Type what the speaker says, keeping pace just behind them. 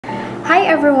Hi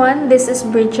everyone, this is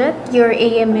Bridgette, your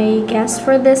AMA guest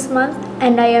for this month,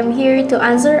 and I am here to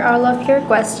answer all of your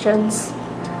questions.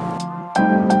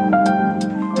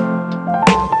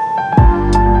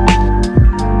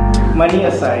 Money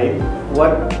aside,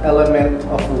 what element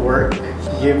of work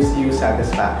gives you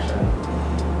satisfaction?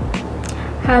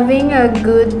 Having a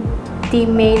good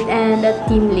teammate and a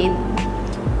team lead.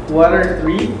 What are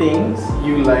 3 things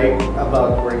you like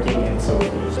about working in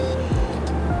Sophie?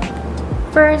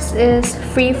 First is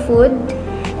free food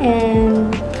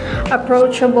and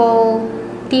approachable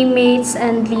teammates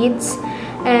and leads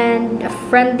and a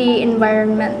friendly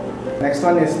environment. Next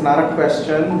one is not a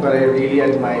question, but I really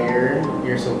admire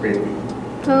you're so pretty.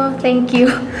 Oh, thank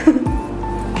you.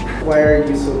 Why are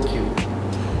you so cute?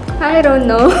 I don't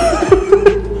know.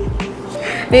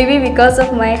 Maybe because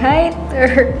of my height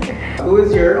or... Who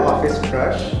is your office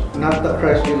crush? Not the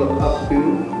crush you look up to,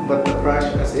 but the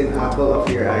crush as in apple of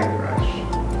your eye crush.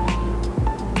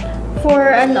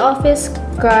 For an office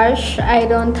crush, I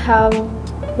don't have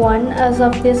one as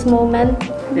of this moment.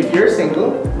 If you're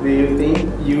single, do you think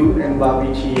you and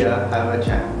Bobby Chia have a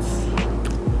chance?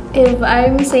 If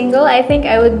I'm single, I think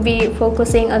I would be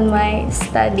focusing on my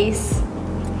studies.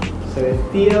 So if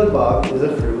TL Bob is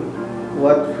a fruit,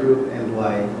 what fruit and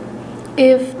why?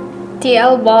 If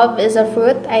TL Bob is a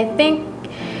fruit, I think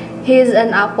he's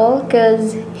an apple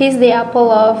because he's the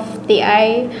apple of the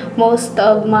eye most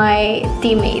of my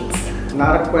teammates.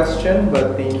 Not a question,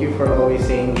 but thank you for always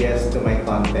saying yes to my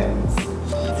contents.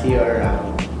 See you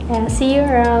around. Yeah, see you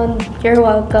around. You're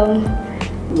welcome.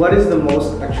 What is the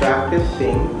most attractive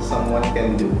thing someone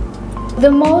can do? The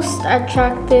most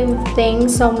attractive thing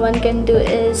someone can do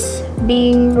is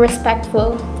being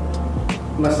respectful.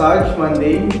 Massage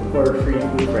Monday or Free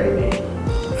Food Friday?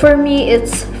 For me,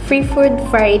 it's Free Food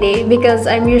Friday because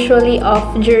I'm usually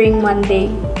off during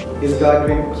Monday. Is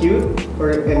Godwin cute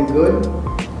and good?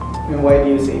 And why do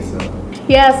you say so?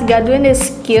 Yes, Godwin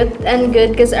is cute and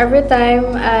good because every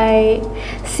time I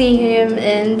see him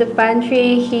in the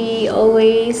pantry, he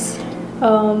always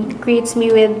greets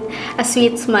me with a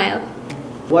sweet smile.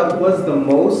 What was the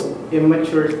most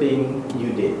immature thing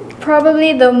you did?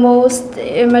 Probably the most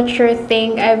immature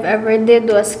thing I've ever did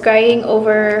was crying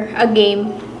over a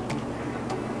game.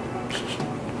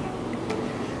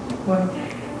 What?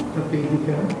 A baby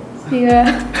girl? Yeah.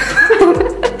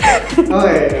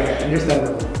 Okay,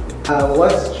 understandable.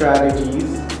 What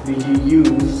strategies do you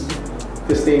use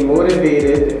to stay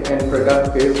motivated and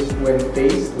productive when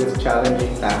faced with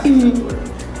challenging tasks at work?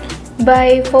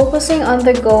 By focusing on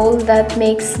the goal that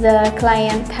makes the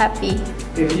client happy.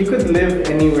 If you could live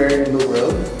anywhere in the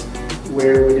world,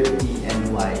 where would it be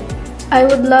and why? I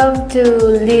would love to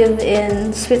live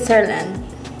in Switzerland.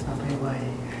 Okay, why?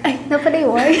 Ay, napaday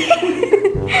why?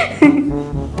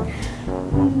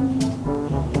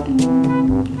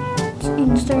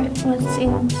 What's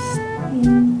interesting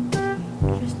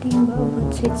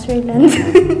about Switzerland?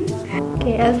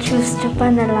 Okay, I'll choose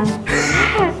Japan na lang.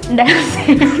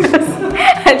 Dahil because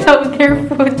I love their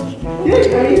food.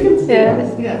 Yeah.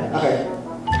 Okay.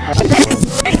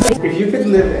 If you could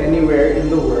live anywhere in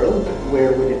the world,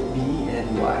 where would it be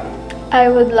and why? I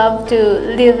would love to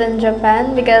live in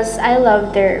Japan because I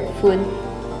love their food.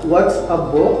 What's a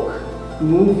book,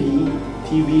 movie,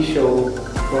 TV show,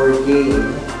 or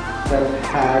game that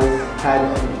has had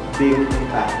a big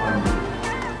impact on you?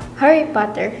 Harry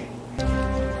Potter.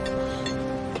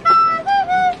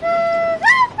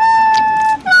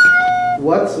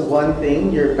 What's one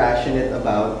thing you're passionate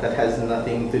about that has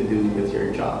nothing to do with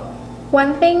your job?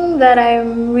 One thing that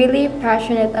I'm really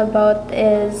passionate about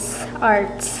is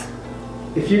arts.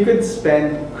 If you could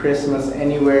spend Christmas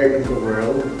anywhere in the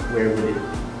world, where would it be?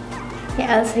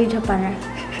 Yeah, I'll say Japan.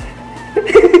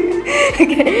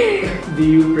 Okay. Do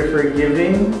you prefer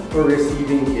giving or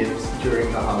receiving gifts during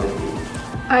the holidays?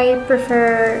 I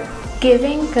prefer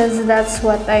giving because that's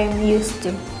what I'm used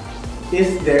to.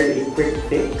 Is there a quick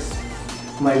fix?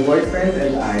 My boyfriend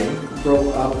and I broke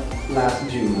up last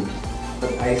June,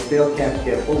 but I still can't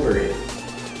get over it.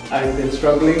 I've been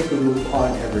struggling to move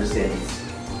on ever since.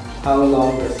 How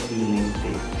long does healing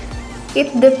take? It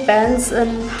depends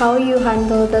on how you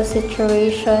handle the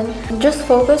situation. Just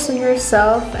focus on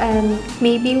yourself and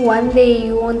maybe one day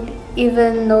you won't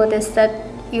even notice that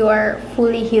you are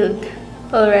fully healed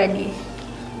already.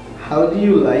 How do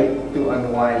you like to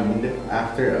unwind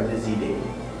after a busy day?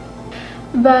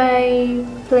 By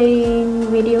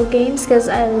playing video games because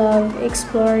I love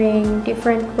exploring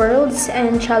different worlds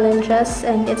and challenges,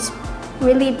 and it's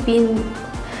really been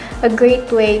a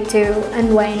great way to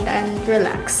unwind and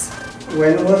relax.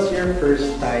 When was your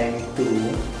first time to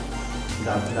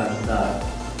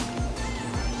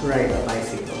ride a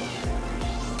bicycle?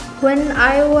 When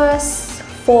I was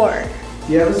 4.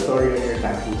 Do you have a story on your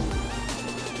tattoo?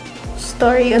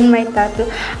 Story on my tattoo?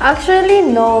 Actually,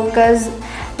 no, because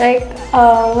like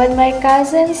when my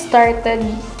cousin started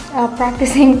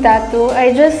practicing tattoo,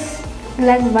 I just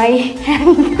lent my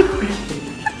hand.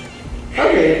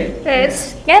 Okay.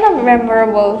 It's kind of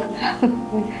memorable.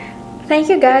 Thank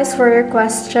you guys for your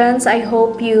questions. I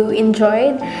hope you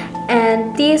enjoyed,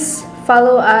 and please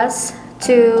follow us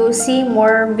to see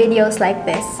more videos like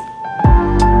this.